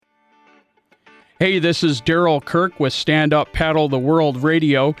Hey, this is Daryl Kirk with Stand Up Paddle the World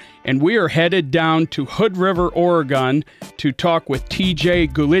Radio, and we are headed down to Hood River, Oregon to talk with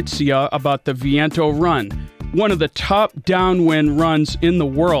TJ Gulizia about the Viento Run, one of the top downwind runs in the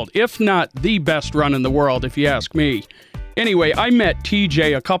world, if not the best run in the world, if you ask me. Anyway, I met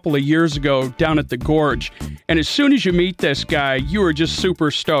TJ a couple of years ago down at the Gorge, and as soon as you meet this guy, you are just super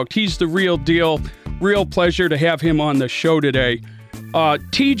stoked. He's the real deal. Real pleasure to have him on the show today.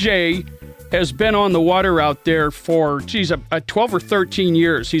 TJ has been on the water out there for, 12 or 13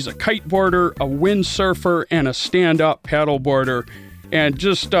 years. He's a kiteboarder, a windsurfer, and a stand-up paddleboarder. And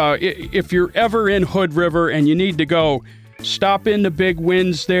just, if you're ever in Hood River and you need to go, stop in the Big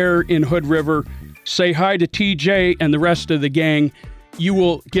Winds there in Hood River, say hi to TJ and the rest of the gang. You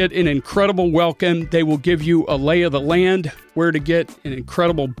will get an incredible welcome. They will give you a lay of the land, where to get an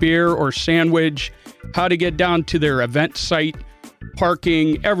incredible beer or sandwich, how to get down to their event site,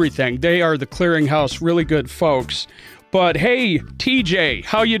 parking, everything. They are the clearinghouse, really good folks. But hey, TJ,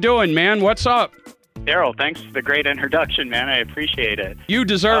 how you doing, man? What's up? Daryl, thanks for the great introduction, man. I appreciate it. You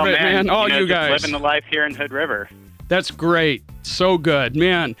deserve it, man. All you guys. Just living the life here in Hood River. That's great. So good,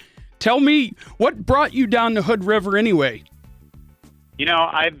 man. Tell me, what brought you down to Hood River anyway? You know,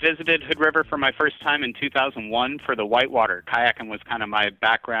 I visited Hood River for my first time in 2001 for the whitewater. Kayaking was kind of my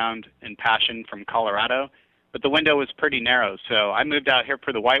background and passion from Colorado. But the window was pretty narrow, so I moved out here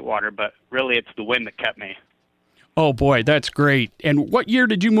for the whitewater, but really it's the wind that kept me. Oh, boy, that's great. And what year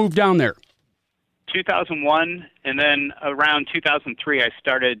did you move down there? 2001, and then around 2003, I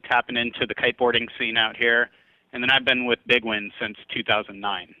started tapping into the kiteboarding scene out here, and then I've been with Big Wind since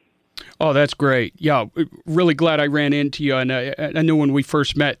 2009. Oh, that's great. Yeah, really glad I ran into you, and I knew when we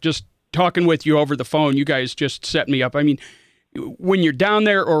first met, just talking with you over the phone, you guys just set me up. I mean, when you're down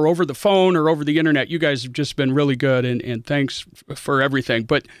there or over the phone or over the internet, you guys have just been really good, and thanks for everything.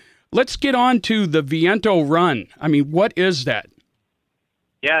 But let's get on to the Viento Run. I mean, what is that?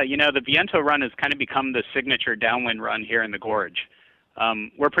 Yeah, you know, the Viento Run has kind of become the signature downwind run here in the Gorge.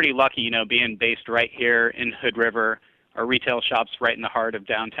 We're pretty lucky, you know, being based right here in Hood River. Our retail shop's right in the heart of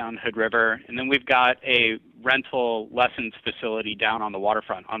downtown Hood River. And then we've got a rental lessons facility down on the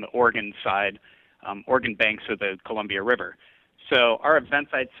waterfront on the Oregon side, Oregon banks of the Columbia River. So our event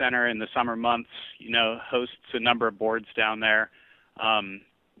site center in the summer months, you know, hosts a number of boards down there,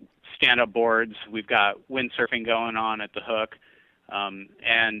 stand-up boards. We've got windsurfing going on at the Hook.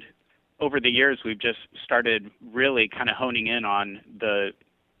 And over the years, we've just started really kind of honing in on the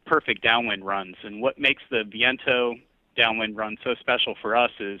perfect downwind runs. And what makes the Viento downwind run so special for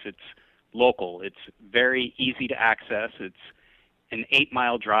us is it's local. It's very easy to access. It's an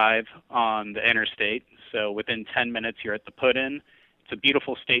 8-mile drive on the interstate. So within 10 minutes, you're at the Put-In. It's a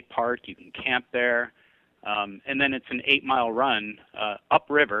beautiful state park. You can camp there. And then it's an 8-mile run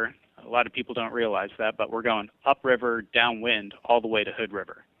upriver. A lot of people don't realize that, but we're going upriver, downwind, all the way to Hood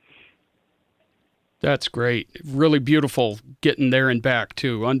River. That's great. Really beautiful getting there and back,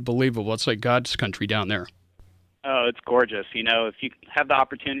 too. Unbelievable. It's like God's country down there. Oh, it's gorgeous. You know, if you have the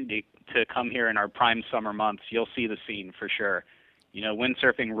opportunity to come here in our prime summer months, you'll see the scene for sure. You know,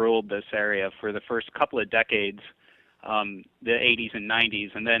 windsurfing ruled this area for the first couple of decades, the 80s and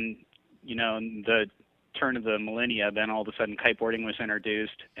 90s. And then, you know, in the turn of the millennia, then all of a sudden kiteboarding was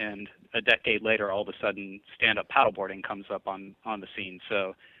introduced. And a decade later, all of a sudden, stand-up paddleboarding comes up on the scene.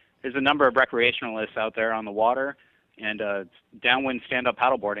 So there's a number of recreationalists out there on the water, and downwind stand-up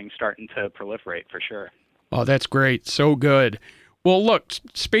paddleboarding starting to proliferate for sure. Oh, that's great. So good. Well, look,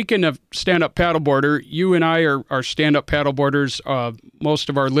 speaking of stand-up paddleboarder, you and I are stand-up paddleboarders. Most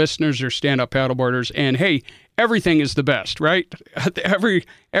of our listeners are stand-up paddleboarders. And, hey, everything is the best, right?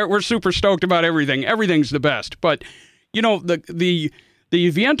 We're super stoked about everything. Everything's the best. But, you know, the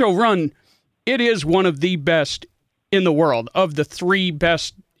Viento Run, it is one of the best in the world, of the 3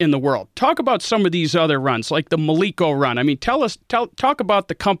 best in the world. Talk about some of these other runs, like the Maliko Run. I mean, talk about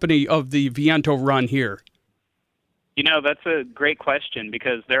the company of the Viento Run here. You know, that's a great question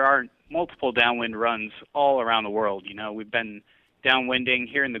because there are multiple downwind runs all around the world. You know, we've been downwinding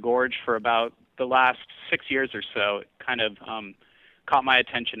here in the Gorge for about the last 6 years or so. It kind of caught my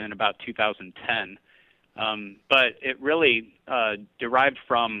attention in about 2010. But it really derived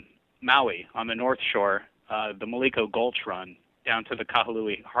from Maui on the North Shore. The Maliko Gulch Run down to the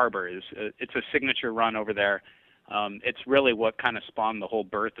Kahului Harbor it's a signature run over there. It's really what kind of spawned the whole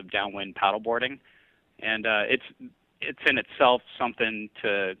birth of downwind paddleboarding. And it's in itself something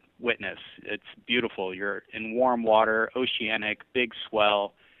to witness. It's beautiful. You're in warm water, oceanic, big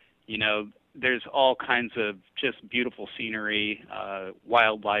swell. You know, there's all kinds of just beautiful scenery,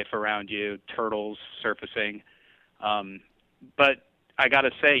 wildlife around you, turtles surfacing. But I got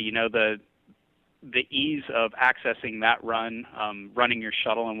to say, you know, the the ease of accessing that run, running your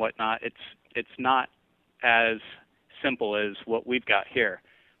shuttle and whatnot, it's not as simple as what we've got here,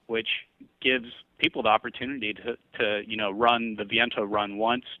 which gives people the opportunity to run the Viento run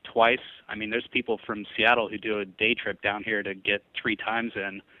once, twice. I mean, there's people from Seattle who do a day trip down here to get 3 times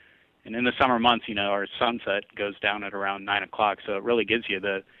in. And in the summer months, our sunset goes down at around 9 o'clock, so it really gives you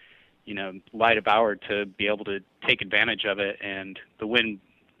the, light of hour to be able to take advantage of it. And the wind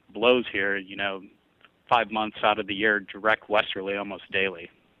blows here, 5 months out of the year, direct westerly almost daily.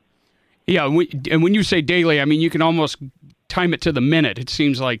 Yeah, and when you say daily, I mean, you can almost time it to the minute, it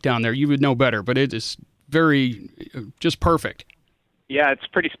seems like down there. You would know better, but it is very, just perfect. Yeah, it's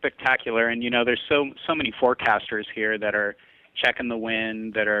pretty spectacular. And, there's so many forecasters here that are checking the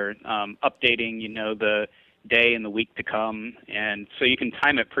wind, that are updating, the day and the week to come. And so you can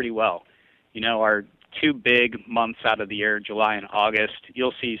time it pretty well. Our 2 big months out of the year, July and August,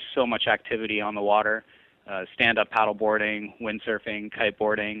 you'll see so much activity on the water, stand-up paddleboarding, windsurfing,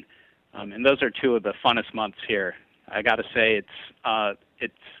 kiteboarding. And those are 2 of the funnest months here. I got to say,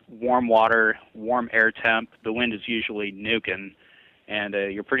 it's warm water, warm air temp. The wind is usually nuking, and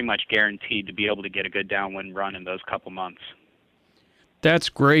you're pretty much guaranteed to be able to get a good downwind run in those couple months. That's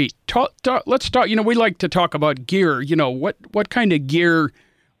great. Let's talk. We like to talk about gear. What kind of gear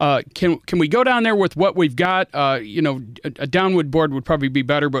can we go down there with what we've got? A downwind board would probably be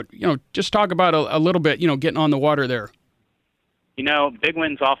better, but just talk about a little bit. Getting on the water there. Big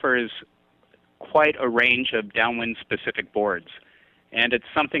Winds offers quite a range of downwind-specific boards, and it's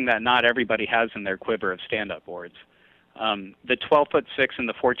something that not everybody has in their quiver of stand-up boards. The 12-foot 6 and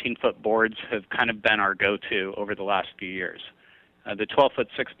the 14-foot boards have kind of been our go-to over the last few years. The 12-foot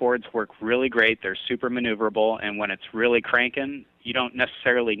 6 boards work really great. They're super maneuverable, and when it's really cranking, you don't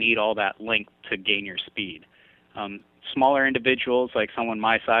necessarily need all that length to gain your speed. Smaller individuals, like someone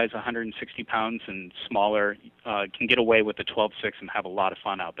my size, 160 pounds and smaller, can get away with the 12-6 and have a lot of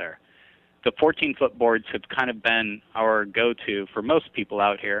fun out there. The 14-foot boards have kind of been our go-to for most people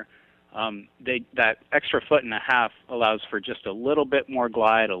out here. That extra 1.5 feet allows for just a little bit more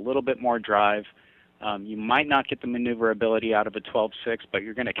glide, a little bit more drive. You might not get the maneuverability out of a 12-6, but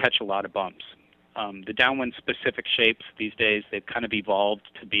you're going to catch a lot of bumps. The downwind-specific shapes these days, they've kind of evolved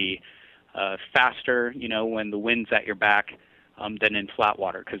to be faster, when the wind's at your back than in flat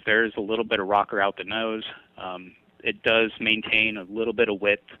water, because there's a little bit of rocker out the nose. It does maintain a little bit of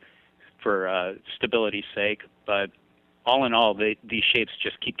width for stability's sake, but all in all, these shapes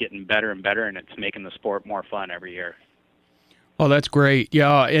just keep getting better and better, and it's making the sport more fun every year. Oh, that's great.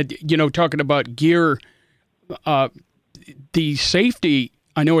 Yeah, talking about gear, the safety,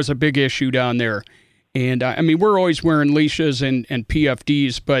 I know, is a big issue down there. And, we're always wearing leashes and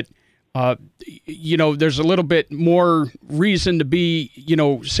PFDs, but there's a little bit more reason to be,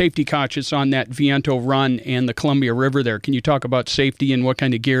 safety conscious on that Viento run and the Columbia River there. Can you talk about safety and what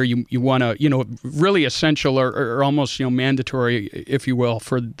kind of gear you want to, really essential or almost, mandatory, if you will,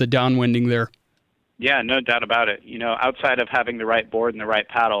 for the downwinding there? Yeah, no doubt about it. Outside of having the right board and the right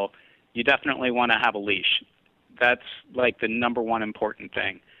paddle, you definitely want to have a leash. That's like the number one important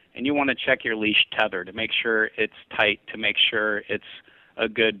thing. And you want to check your leash tether to make sure it's tight, to make sure it's a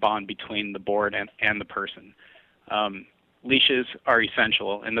good bond between the board and the person. Leashes are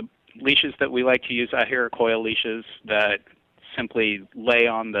essential, and the leashes that we like to use out here are coil leashes that simply lay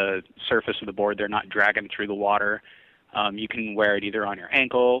on the surface of the board. They're not dragging through the water. You can wear it either on your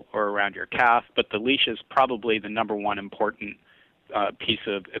ankle or around your calf, but the leash is probably the number one important piece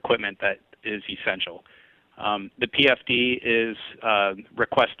of equipment that is essential. The PFD is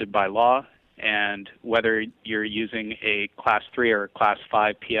requested by law, and whether you're using a Class 3 or a Class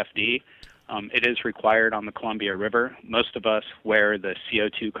 5 PFD, it is required on the Columbia River. Most of us wear the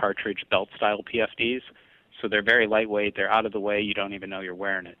CO2 cartridge belt-style PFDs, so they're very lightweight. They're out of the way. You don't even know you're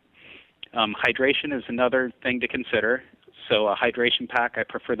wearing it. Hydration is another thing to consider. So a hydration pack, I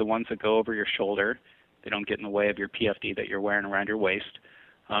prefer the ones that go over your shoulder. They don't get in the way of your PFD that you're wearing around your waist.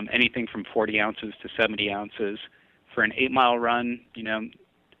 Anything from 40 ounces to 70 ounces. For an 8-mile run,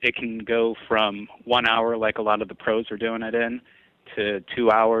 it can go from 1 hour, like a lot of the pros are doing it in, to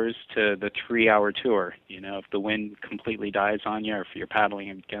 2 hours to the 3-hour tour. If the wind completely dies on you or if you're paddling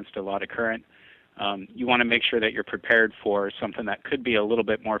against a lot of current, you want to make sure that you're prepared for something that could be a little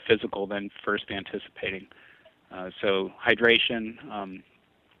bit more physical than first anticipating. So hydration,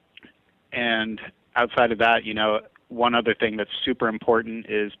 and outside of that, one other thing that's super important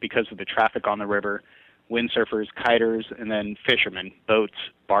is because of the traffic on the river, windsurfers, kiters, and then fishermen, boats,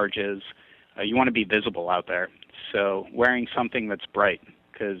 barges, you want to be visible out there. So wearing something that's bright,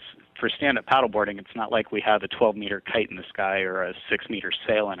 because for stand-up paddleboarding, it's not like we have a 12-meter kite in the sky or a 6-meter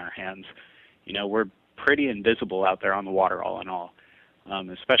sail in our hands. we're pretty invisible out there on the water all in all,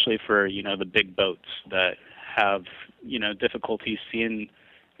 especially for, the big boats that have, difficulty seeing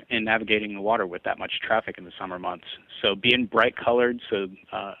and navigating the water with that much traffic in the summer months. So being bright colored so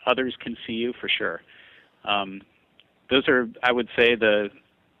others can see you, for sure. Those are, I would say, the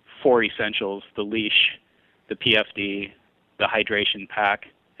 4 essentials: the leash, the PFD, the hydration pack,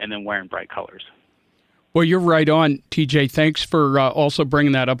 and then wearing bright colors. Well, you're right on, TJ. Thanks for also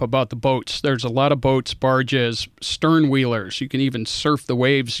bringing that up about the boats. There's a lot of boats, barges, stern wheelers. You can even surf the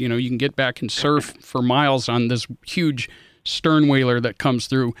waves. You can get back and surf for miles on this huge stern wheeler that comes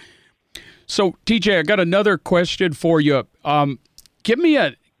through. So, TJ, I got another question for you. Give me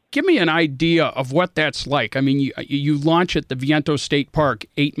an idea of what that's like. I mean, you launch at the Viento State Park,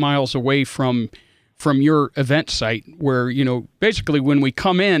 8 miles away from your event site, where basically when we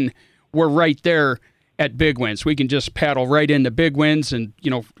come in, we're right there at Big Winds. We can just paddle right into Big Winds, and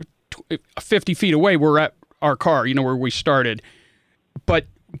 50 feet away we're at our car, where we started. But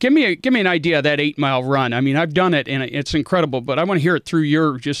give me an idea of that 8 mile run. I mean, I've done it and it's incredible, but I want to hear it through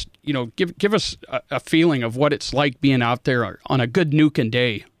your give us a feeling of what it's like being out there on a good nuking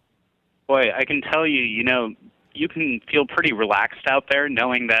day. Boy, I can tell you, you can feel pretty relaxed out there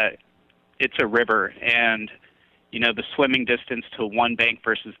knowing that it's a river, and the swimming distance to one bank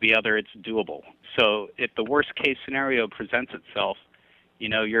versus the other, it's doable. So if the worst case scenario presents itself,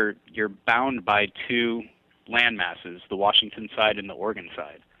 you're bound by 2 land masses, the Washington side and the Oregon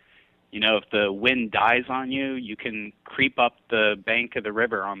side. If the wind dies on you, you can creep up the bank of the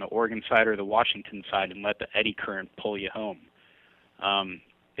river on the Oregon side or the Washington side and let the eddy current pull you home.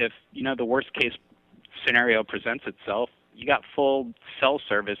 If, the worst case scenario presents itself, you got full cell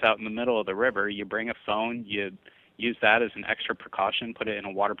service out in the middle of the river. You bring a phone, you use that as an extra precaution, put it in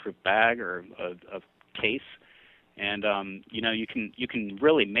a waterproof bag or a case, and you can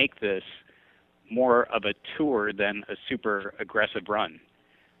really make this more of a tour than a super aggressive run.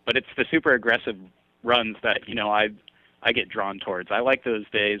 But it's the super aggressive runs that I get drawn towards. I like those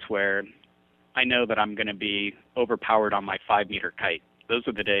days where I know that I'm going to be overpowered on my 5-meter kite. Those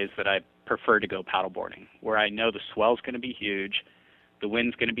are the days that I prefer to go paddleboarding, where I know the swell's going to be huge, the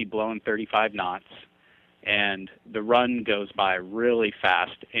wind's going to be blowing 35 knots, and the run goes by really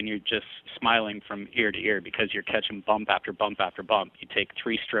fast, and you're just smiling from ear to ear because you're catching bump after bump after bump. You take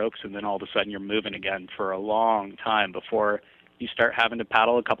 3 strokes, and then all of a sudden you're moving again for a long time before you start having to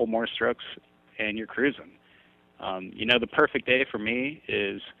paddle a couple more strokes, and you're cruising. The perfect day for me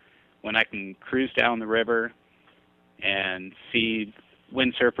is when I can cruise down the river and see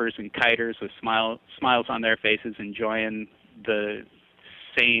windsurfers and kiters with smiles on their faces, enjoying the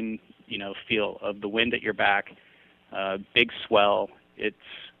same feel of the wind at your back, big swell. It's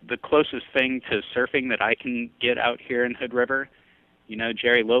the closest thing to surfing that I can get out here in Hood River.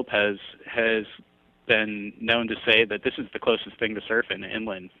 Jerry Lopez has been known to say that this is the closest thing to surfing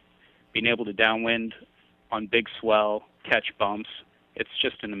inland. Being able to downwind on big swell, catch bumps, it's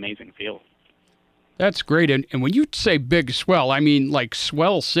just an amazing feel. That's great. And when you say big swell, I mean like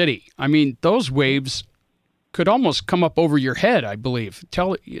Swell City. I mean, those waves could almost come up over your head, I believe.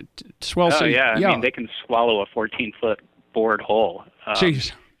 Swell City. Yeah. I mean, they can swallow a 14-foot board whole.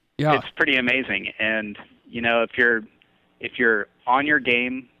 Jeez. Yeah. It's pretty amazing. And, if you're on your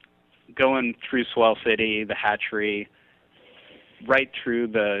game, going through Swell City, the hatchery, right through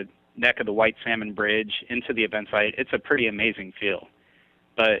the neck of the White Salmon Bridge into the event site, it's a pretty amazing feel.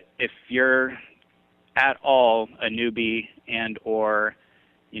 But if you're at all a newbie and or,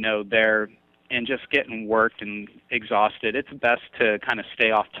 there and just getting worked and exhausted, it's best to kind of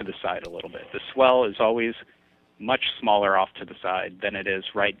stay off to the side a little bit. The swell is always much smaller off to the side than it is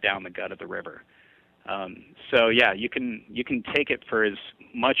right down the gut of the river. You can take it for as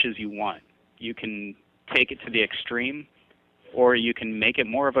much as you want. You can take it to the extreme, or you can make it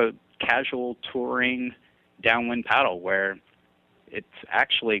more of a casual touring downwind paddle where it's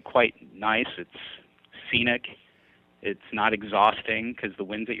actually quite nice. It's scenic. It's not exhausting because the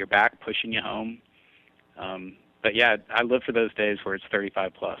wind's at your back pushing you home. But yeah, I live for those days where it's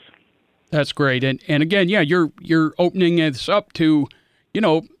 35 plus. That's great. And again, yeah, you're opening this up to,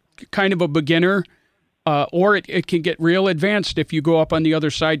 kind of a beginner, or it can get real advanced if you go up on the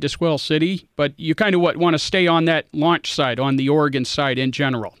other side to Swell City. But you kind of want to stay on that launch side, on the Oregon side in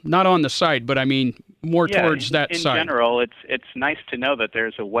general. Not on the side, but I mean more towards that side. In general, it's nice to know that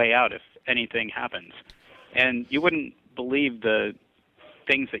there's a way out if anything happens. And you wouldn't believe the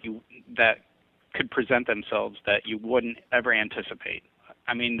things that could present themselves that you wouldn't ever anticipate.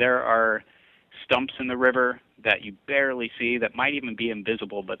 I mean, there are stumps in the river that you barely see that might even be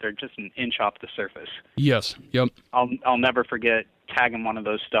invisible, but they're just an inch off the surface. Yes. Yep. I'll never forget tagging one of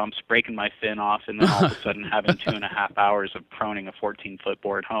those stumps, breaking my fin off, and then all of a sudden having 2.5 hours of proning a 14-foot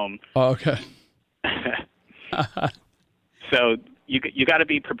board home. Oh, okay. So you got to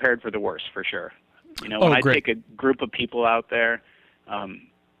be prepared for the worst, for sure. When I take a group of people out there,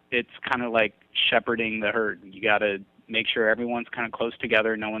 it's kind of like shepherding the herd. You got to make sure everyone's kind of close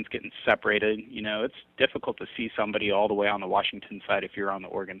together, no one's getting separated. It's difficult to see somebody all the way on the Washington side if you're on the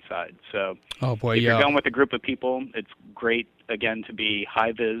Oregon side. So if you're going with a group of people, it's great, again, to be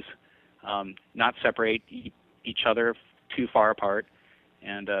high vis, not separate each other too far apart,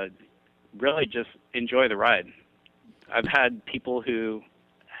 and really just enjoy the ride. I've had people who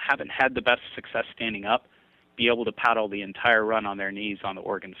haven't had the best success standing up be able to paddle the entire run on their knees on the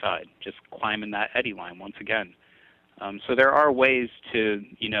Oregon side, just climbing that eddy line once again. So there are ways to,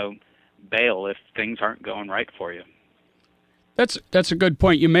 bail if things aren't going right for you. That's a good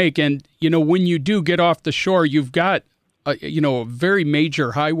point you make. And, when you do get off the shore, you've got, a very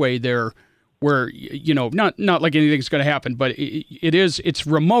major highway there where, not like anything's going to happen, but it's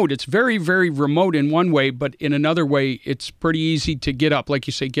remote. It's very, very remote in one way, but in another way, it's pretty easy to get up, like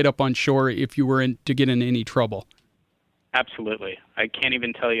you say, get up on shore if you were to get in any trouble. Absolutely. I can't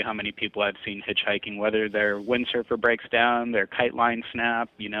even tell you how many people I've seen hitchhiking, whether their windsurfer breaks down, their kite line snap,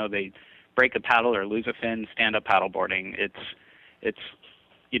 they break a paddle or lose a fin, stand-up paddleboarding. It's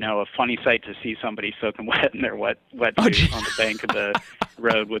a funny sight to see somebody soaking wet in their wetsuit on the bank of the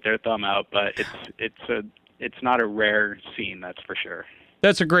road with their thumb out, but it's not a rare scene, that's for sure.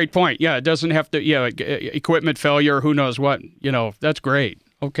 That's a great point. Yeah, it doesn't have to, equipment failure, who knows what, that's great.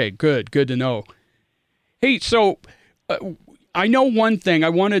 Okay, good to know. Hey, so I know one thing I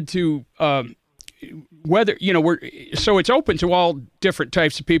wanted to, whether, so it's open to all different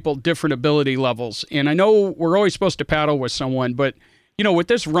types of people, different ability levels. And I know we're always supposed to paddle with someone, but, with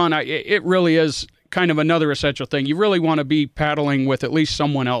this run, it really is kind of another essential thing. You really want to be paddling with at least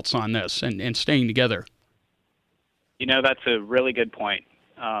someone else on this and staying together. That's a really good point.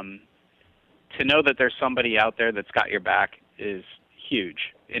 To know that there's somebody out there that's got your back is huge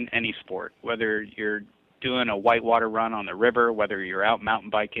in any sport, whether you're doing a whitewater run on the river, whether you're out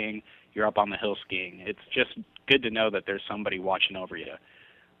mountain biking, you're up on the hill skiing. It's just good to know that there's somebody watching over you.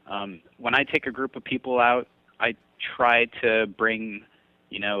 When I take a group of people out, I try to bring,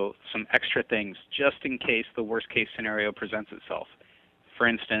 some extra things just in case the worst case scenario presents itself. For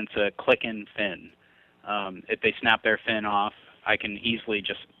instance, a click-in fin. If they snap their fin off, I can easily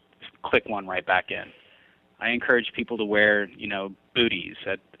just click one right back in. I encourage people to wear, booties,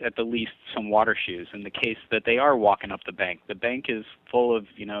 at the least some water shoes in the case that they are walking up the bank. The bank is full of,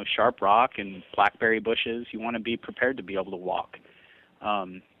 sharp rock and blackberry bushes. You want to be prepared to be able to walk.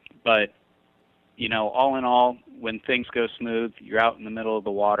 But, all in all, when things go smooth, you're out in the middle of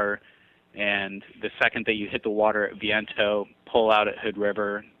the water, and the second that you hit the water at Viento, pull out at Hood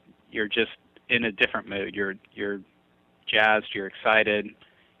River, you're just in a different mood. You're jazzed, you're excited.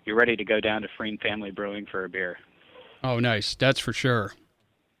 You're ready to go down to Freen Family Brewing for a beer. Oh, nice. That's for sure.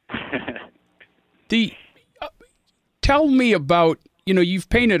 Tell me about, you've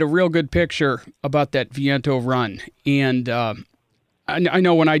painted a real good picture about that Viento run. And I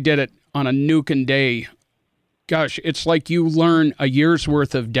know when I did it on a Nukin day, gosh, it's like you learn a year's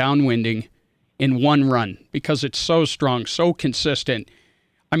worth of downwinding in one run because it's so strong, so consistent.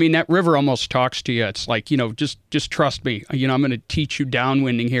 I mean, that river almost talks to you. It's like, just trust me. I'm going to teach you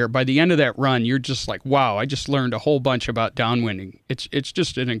downwinding here. By the end of that run, you're just like, wow, I just learned a whole bunch about downwinding. It's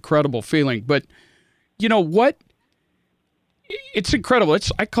just an incredible feeling. But you know what? It's incredible.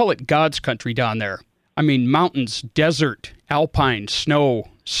 I call it God's country down there. I mean, mountains, desert, alpine, snow,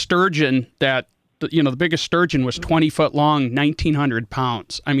 sturgeon that, the biggest sturgeon was 20 foot long, 1,900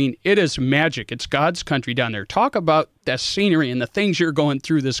 pounds. I mean, it is magic. It's God's country down there. Talk about that scenery and the things you're going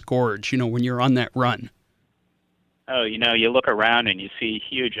through this gorge, when you're on that run. Oh, you look around and you see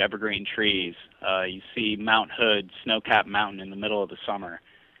huge evergreen trees. You see Mount Hood, snow-capped mountain in the middle of the summer.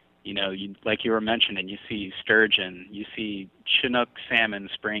 Like you were mentioning, you see sturgeon, you see Chinook salmon,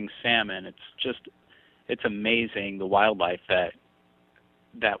 spring salmon. It's amazing the wildlife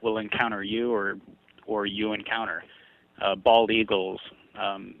that will encounter you or you encounter. Bald eagles.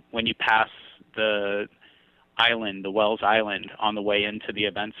 When you pass the island, the Wells Island, on the way into the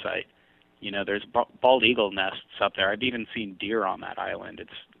event site, there's bald eagle nests up there. I've even seen deer on that island.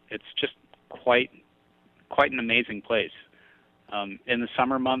 It's just quite an amazing place. In the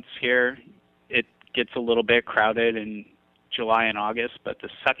summer months here, it gets a little bit crowded in July and August, but the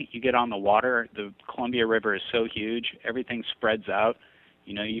second you get on the water, the Columbia River is so huge, everything spreads out.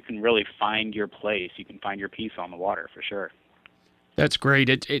 You can really find your place. You can find your peace on the water for sure. That's great.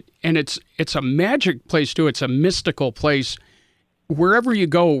 It's a magic place too. It's a mystical place wherever you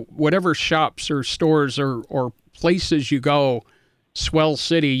go, whatever shops or stores or places you go, Swell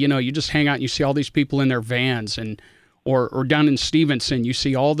City, you just hang out and you see all these people in their vans, and or down in Stevenson, you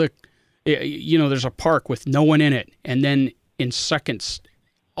see all the, there's a park with no one in it, and then in seconds,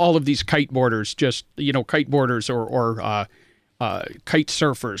 all of these kiteboarders, just kiteboarders or kite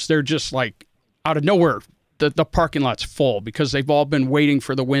surfers, they're just like out of nowhere. The parking lot's full because they've all been waiting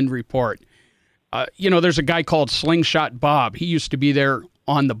for the wind report. There's a guy called Slingshot Bob. He used to be there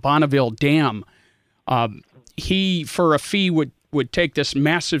on the Bonneville Dam. He, for a fee, would take this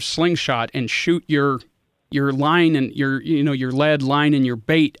massive slingshot and shoot your line and your lead line and your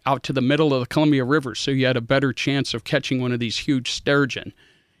bait out to the middle of the Columbia River, so you had a better chance of catching one of these huge sturgeon.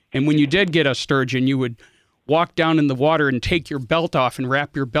 And when you did get a sturgeon, you would walk down in the water and take your belt off and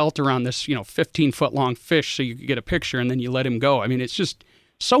wrap your belt around this 15-foot long fish so you could get a picture, and then you let him go. I mean, it's just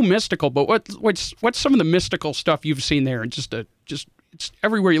so mystical. But what's some of the mystical stuff you've seen there? And just it's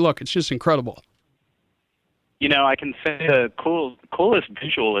everywhere you look. It's just incredible. I can say the coolest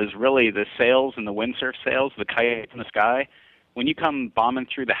visual is really the sails and the windsurf sails, the kite in the sky. When you come bombing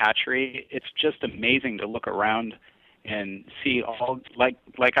through the hatchery, it's just amazing to look around and see all, like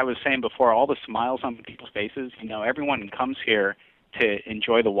I was saying before, all the smiles on people's faces. Everyone comes here to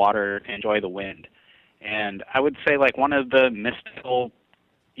enjoy the water, enjoy the wind. And I would say one of the mystical,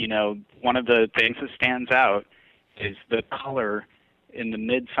 one of the things that stands out is the color in the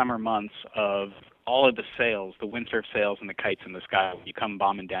midsummer months of all of the sails, the windsurf sails and the kites in the sky when you come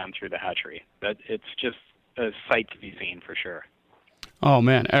bombing down through the hatchery. That it's just a sight to be seen for sure. Oh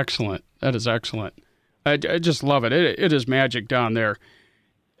man, excellent. That is excellent. I just love it. It is magic down there.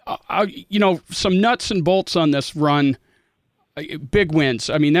 Some nuts and bolts on this run. Big Winds.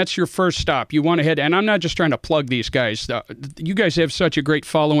 I mean, that's your first stop. You want to head, and I'm not just trying to plug these guys. You guys have such a great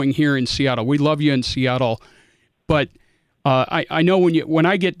following here in Seattle. We love you in Seattle, but I know when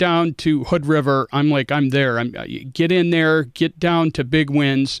I get down to Hood River, I'm there. Get in there, get down to Big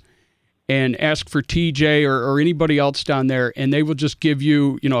Winds, and ask for TJ or anybody else down there, and they will just give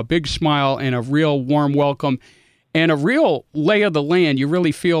you, a big smile and a real warm welcome and a real lay of the land. You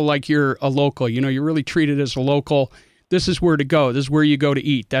really feel like you're a local. You're really treated as a local. This is where to go. This is where you go to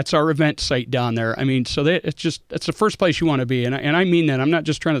eat. That's our event site down there. I mean, so that's the first place you want to be, and I mean that. I'm not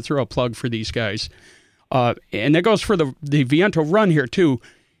just trying to throw a plug for these guys. And that goes for the Viento Run here, too.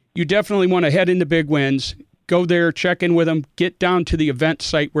 You definitely want to head into Big Winds, go there, check in with them, get down to the event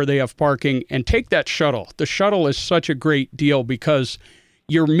site where they have parking, and take that shuttle. The shuttle is such a great deal because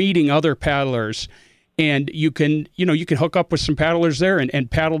you're meeting other paddlers, and you can hook up with some paddlers there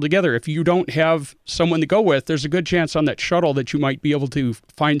and paddle together. If you don't have someone to go with, there's a good chance on that shuttle that you might be able to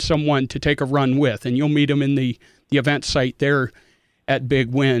find someone to take a run with, and you'll meet them in the event site there at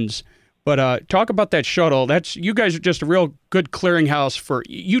Big Winds. But talk about that shuttle. You guys are just a real good clearinghouse for.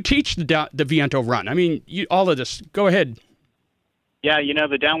 You teach the Viento Run. I mean, all of this. Go ahead. Yeah,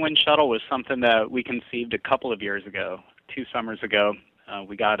 the downwind shuttle was something that we conceived a couple of years ago, 2 summers ago.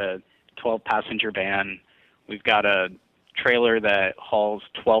 We got a 12-passenger van. We've got a trailer that hauls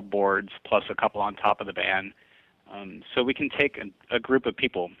 12 boards plus a couple on top of the van. So we can take a group of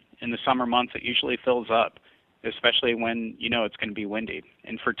people. In the summer months, it usually fills up, especially when it's going to be windy.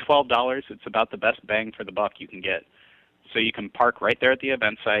 And for $12, it's about the best bang for the buck you can get. So you can park right there at the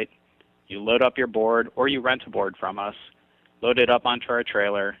event site. You load up your board, or you rent a board from us, load it up onto our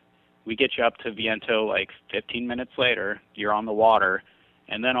trailer. We get you up to Viento 15 minutes later. You're on the water,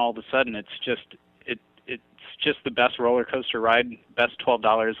 and then all of a sudden it's just the best roller coaster ride, best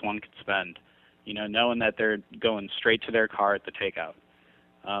 $12 one could spend. Knowing that they're going straight to their car at the takeout.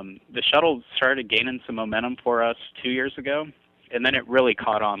 The shuttle started gaining some momentum for us 2 years ago, and then it really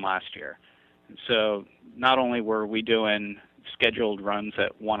caught on last year. And so not only were we doing scheduled runs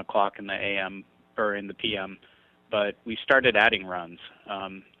at 1 o'clock in the a.m. or in the p.m., but we started adding runs.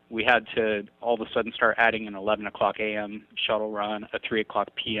 We had to all of a sudden start adding an 11 o'clock a.m. shuttle run, a 3 o'clock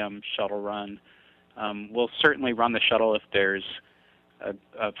p.m. shuttle run. We'll certainly run the shuttle if there's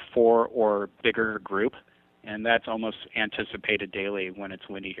a 4 or bigger group, and that's almost anticipated daily when it's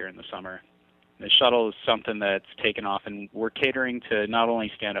windy here in the summer. The shuttle is something that's taken off, and we're catering to not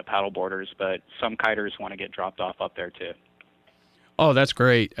only stand-up paddleboarders, but some kiters want to get dropped off up there too. Oh, that's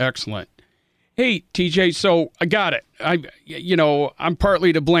great. Excellent. Hey, TJ, so I got it. I'm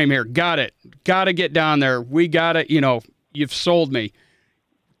partly to blame here. Got it. Got to get down there. We got it. You've sold me.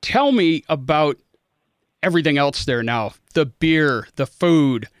 Tell me about everything else there now. The beer, the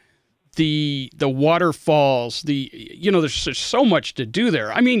food, the waterfalls, there's so much to do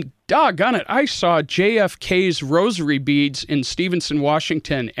there. I mean, doggone it. I saw JFK's rosary beads in Stevenson,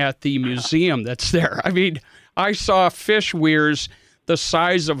 Washington at the museum that's there. I mean, I saw fish weirs the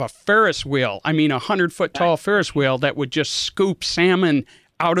size of a Ferris wheel. I mean, 100-foot tall Ferris wheel that would just scoop salmon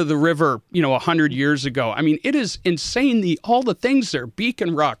out of the river, 100 years ago. I mean, it is insane, all the things there.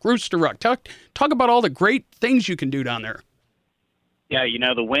 Beacon Rock, Rooster Rock. Talk about all the great things you can do down there. Yeah,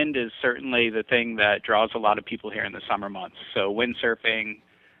 the wind is certainly the thing that draws a lot of people here in the summer months. So windsurfing,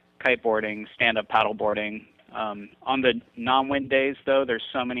 kiteboarding, stand-up paddleboarding. On the non-wind days, though, there's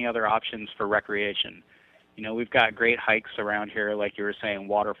so many other options for recreation. We've got great hikes around here, like you were saying,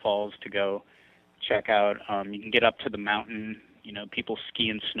 waterfalls to go check out. You can get up to the mountain. People ski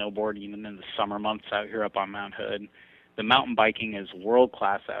and snowboard even in the summer months out here up on Mount Hood. The mountain biking is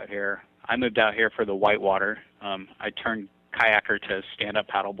world-class out here. I moved out here for the whitewater. I turned kayaker to stand-up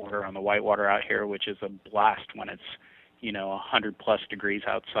paddleboarder on the whitewater out here, which is a blast when it's 100+ degrees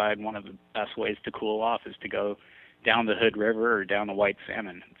outside. One of the best ways to cool off is to go down the Hood River or down the White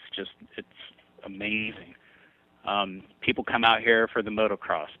Salmon. It's amazing. People come out here for the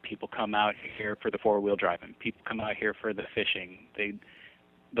motocross. People come out here for the four-wheel driving. People come out here for the fishing.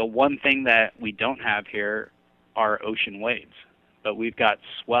 The one thing that we don't have here are ocean waves, but we've got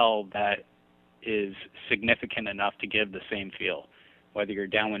swell that is significant enough to give the same feel, whether you're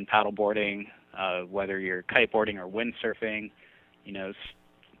downwind paddleboarding, whether you're kiteboarding or windsurfing,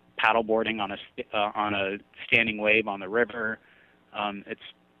 paddleboarding on a standing wave on the river. It's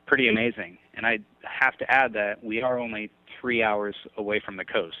pretty amazing. And I have to add that we are only 3 hours away from the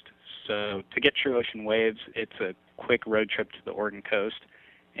coast. So to get true ocean waves, it's a quick road trip to the Oregon coast,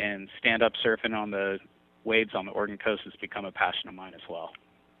 and stand-up surfing on the waves on the Oregon coast has become a passion of mine as well.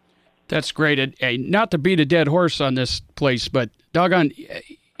 That's great. Not to beat a dead horse on this place, but doggone,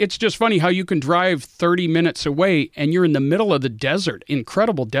 it's just funny how you can drive 30 minutes away and you're in the middle of the desert,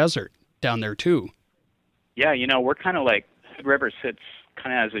 incredible desert down there too. Yeah, we're kind of like, Hood River sits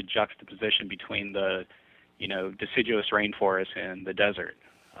kind of as a juxtaposition between the, deciduous rainforest and the desert.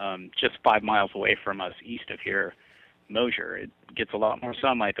 Just 5 miles away from us east of here, Mosier, it gets a lot more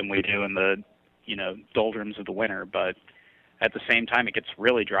sunlight than we do in the, doldrums of the winter, but at the same time, it gets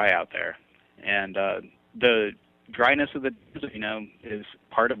really dry out there. And the dryness of the desert, is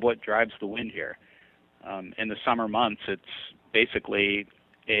part of what drives the wind here. In the summer months, it's basically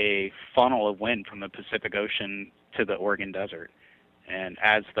a funnel of wind from the Pacific Ocean to the Oregon desert. And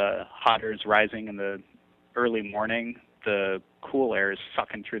as the hot air is rising in the early morning, the cool air is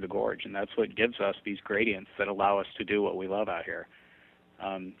sucking through the gorge, and that's what gives us these gradients that allow us to do what we love out here.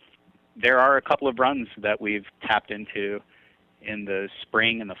 There are a couple of runs that we've tapped into in the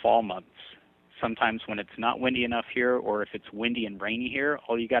spring and the fall months. Sometimes when it's not windy enough here, or if it's windy and rainy here,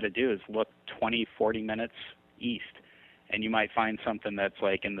 all you got to do is look 20, 40 minutes east, and you might find something that's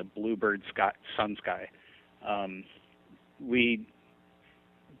like in the bluebird sun sky. We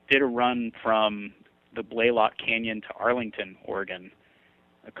did a run from the Blaylock Canyon to Arlington, Oregon,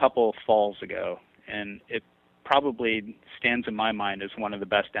 a couple falls ago, and it probably stands in my mind as one of the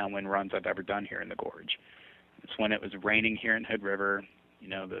best downwind runs I've ever done here in the gorge. It's when it was raining here in Hood River.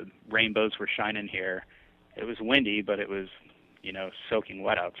 The rainbows were shining here. It was windy, but it was, soaking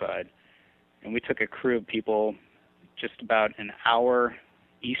wet outside. And we took a crew of people just about an hour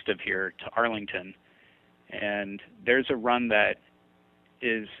east of here to Arlington. And there's a run that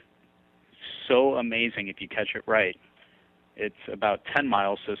is so amazing if you catch it right. It's about 10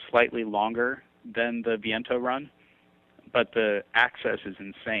 miles, so slightly longer than the Viento run, but the access is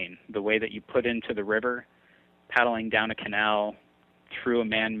insane. The way that you put into the river, paddling down a canal, through a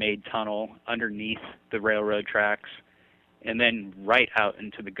man-made tunnel, underneath the railroad tracks, and then right out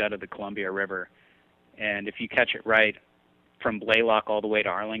into the gut of the Columbia River. And if you catch it right, from Blaylock all the way to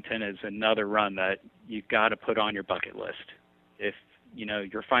Arlington is another run that you've got to put on your bucket list. If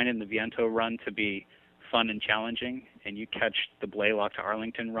you're finding the Viento run to be fun and challenging, and you catch the Blaylock to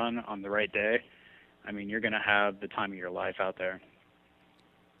Arlington run on the right day, you're going to have the time of your life out there.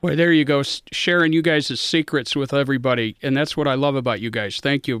 Boy, there you go, sharing you guys' secrets with everybody, and that's what I love about you guys.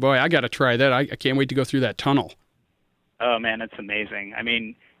 Thank you. Boy, I got to try that. I can't wait to go through that tunnel. Oh, man, it's amazing.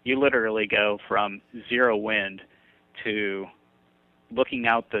 You literally go from zero wind to looking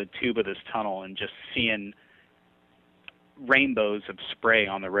out the tube of this tunnel and just seeing rainbows of spray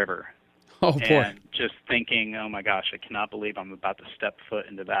on the river. Oh, boy. And just thinking, oh, my gosh, I cannot believe I'm about to step foot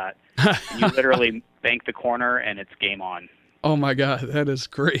into that. You literally bank the corner, and it's game on. Oh, my God, that is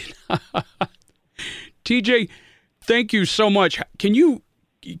great. TJ, thank you so much. Can you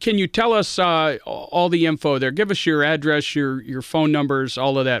tell us all the info there? Give us your address, your phone numbers,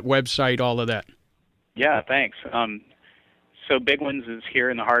 all of that, website, all of that. Yeah, thanks. So Big Winds is here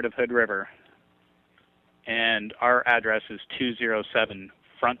in the heart of Hood River, and our address is 207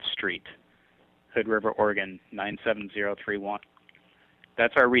 Front Street, Hood River, Oregon, 97031.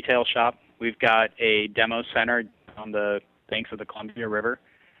 that's our retail shop. We've got a demo center on the banks of the Columbia River.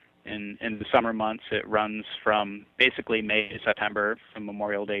 In the summer months, it runs from basically May to September, from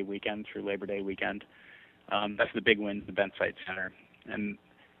Memorial Day weekend through Labor Day weekend. That's the Big Winds Event Site Center. And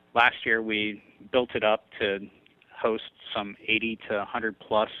last year, we built it up to host some 80 to 100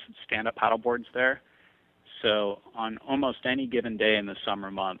 plus stand-up paddleboards there. So on almost any given day in the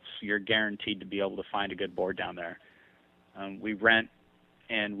summer months, you're guaranteed to be able to find a good board down there. We rent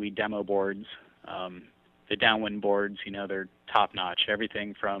and we demo boards. The downwind boards, they're top-notch.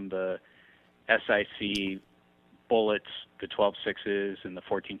 Everything from the SIC Bullets, the 12.6s, and the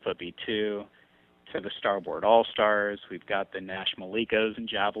 14-foot B2, to the Starboard All-Stars. We've got the Nash Malikos and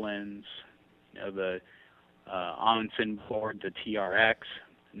Javelins, the Amundsen board, the TRX,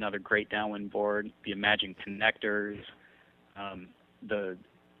 another great downwind board, the Imagine Connectors, the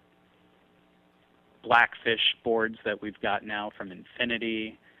Blackfish boards that we've got now from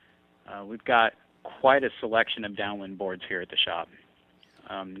Infinity. We've got quite a selection of downwind boards here at the shop.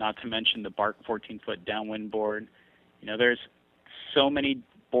 Not to mention the Bark 14-foot downwind board. There's so many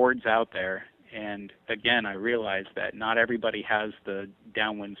boards out there, and again, I realize that not everybody has the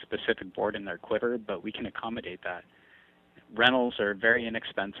downwind specific board in their quiver, but we can accommodate that. Rentals are very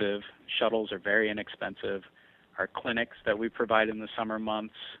inexpensive. Shuttles are very inexpensive. Our clinics that we provide in the summer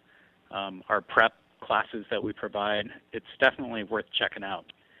months, our prep classes that we provide, it's definitely worth checking out.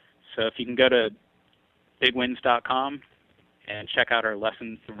 So if you can go to bigwinds.com and check out our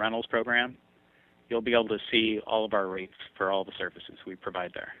lessons and rentals program, you'll be able to see all of our rates for all the services we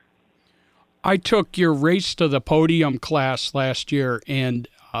provide there. I took your Race to the Podium class last year, and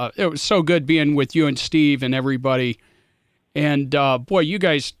it was so good being with you and Steve and everybody. And boy, you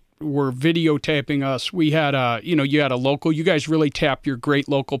guys were videotaping us. We had you had a local. You guys really tapped your great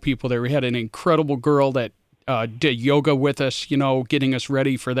local people there. We had an incredible girl that did yoga with us, getting us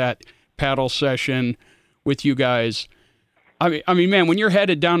ready for that paddle session with you guys. I mean, man, when you're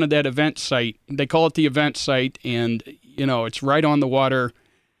headed down to that event site, they call it the event site, and it's right on the water.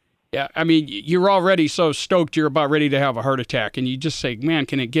 Yeah, I mean, you're already so stoked you're about ready to have a heart attack, and you just say, man,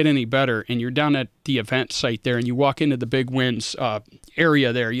 can it get any better? And you're down at the event site there, and you walk into the Big Winds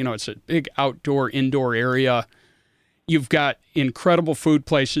area there. It's a big outdoor, indoor area. You've got incredible food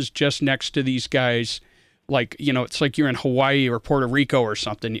places just next to these guys. Like, it's like you're in Hawaii or Puerto Rico or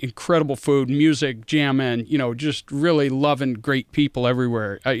something. Incredible food, music, jamming, just really loving great people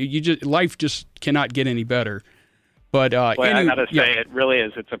everywhere. Life just cannot get any better. But I got to say, it really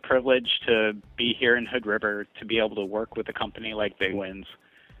is. It's a privilege to be here in Hood River, to be able to work with a company like Big Winds.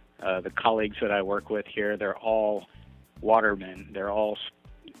 The colleagues that I work with here, they're all watermen. They're all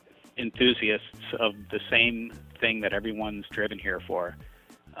enthusiasts of the same thing that everyone's driven here for.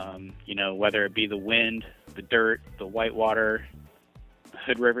 Whether it be the wind, the dirt, the white water,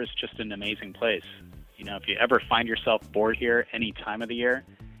 Hood River is just an amazing place. If you ever find yourself bored here any time of the year,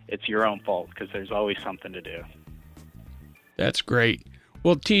 it's your own fault, because there's always something to do. That's great.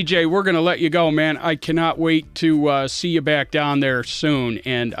 Well, TJ, we're going to let you go, man. I cannot wait to see you back down there soon,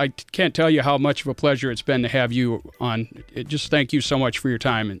 and I can't tell you how much of a pleasure it's been to have you on. Just thank you so much for your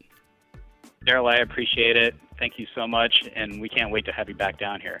time. Daryl, I appreciate it. Thank you so much, and we can't wait to have you back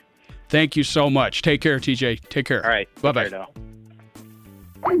down here. Thank you so much. Take care, TJ. Take care. All right. Bye-bye.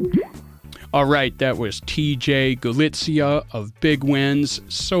 All right, that was TJ Galizia of Big Winds.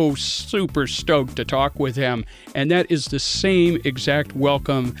 So super stoked to talk with him. And that is the same exact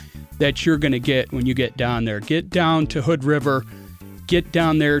welcome that you're going to get when you get down there. Get down to Hood River. Get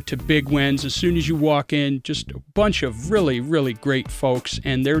down there to Big Winds. As soon as you walk in, just a bunch of really, really great folks.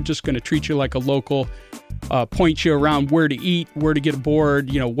 And they're just going to treat you like a local, point you around where to eat, where to get aboard,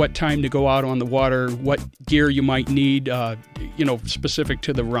 what time to go out on the water, what gear you might need, specific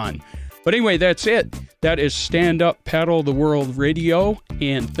to the run. But anyway, that's it. That is Stand Up Paddle the World Radio,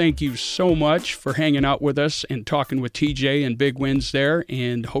 and thank you so much for hanging out with us and talking with TJ and Big Winds there,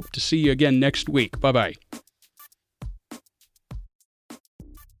 and hope to see you again next week. Bye-bye.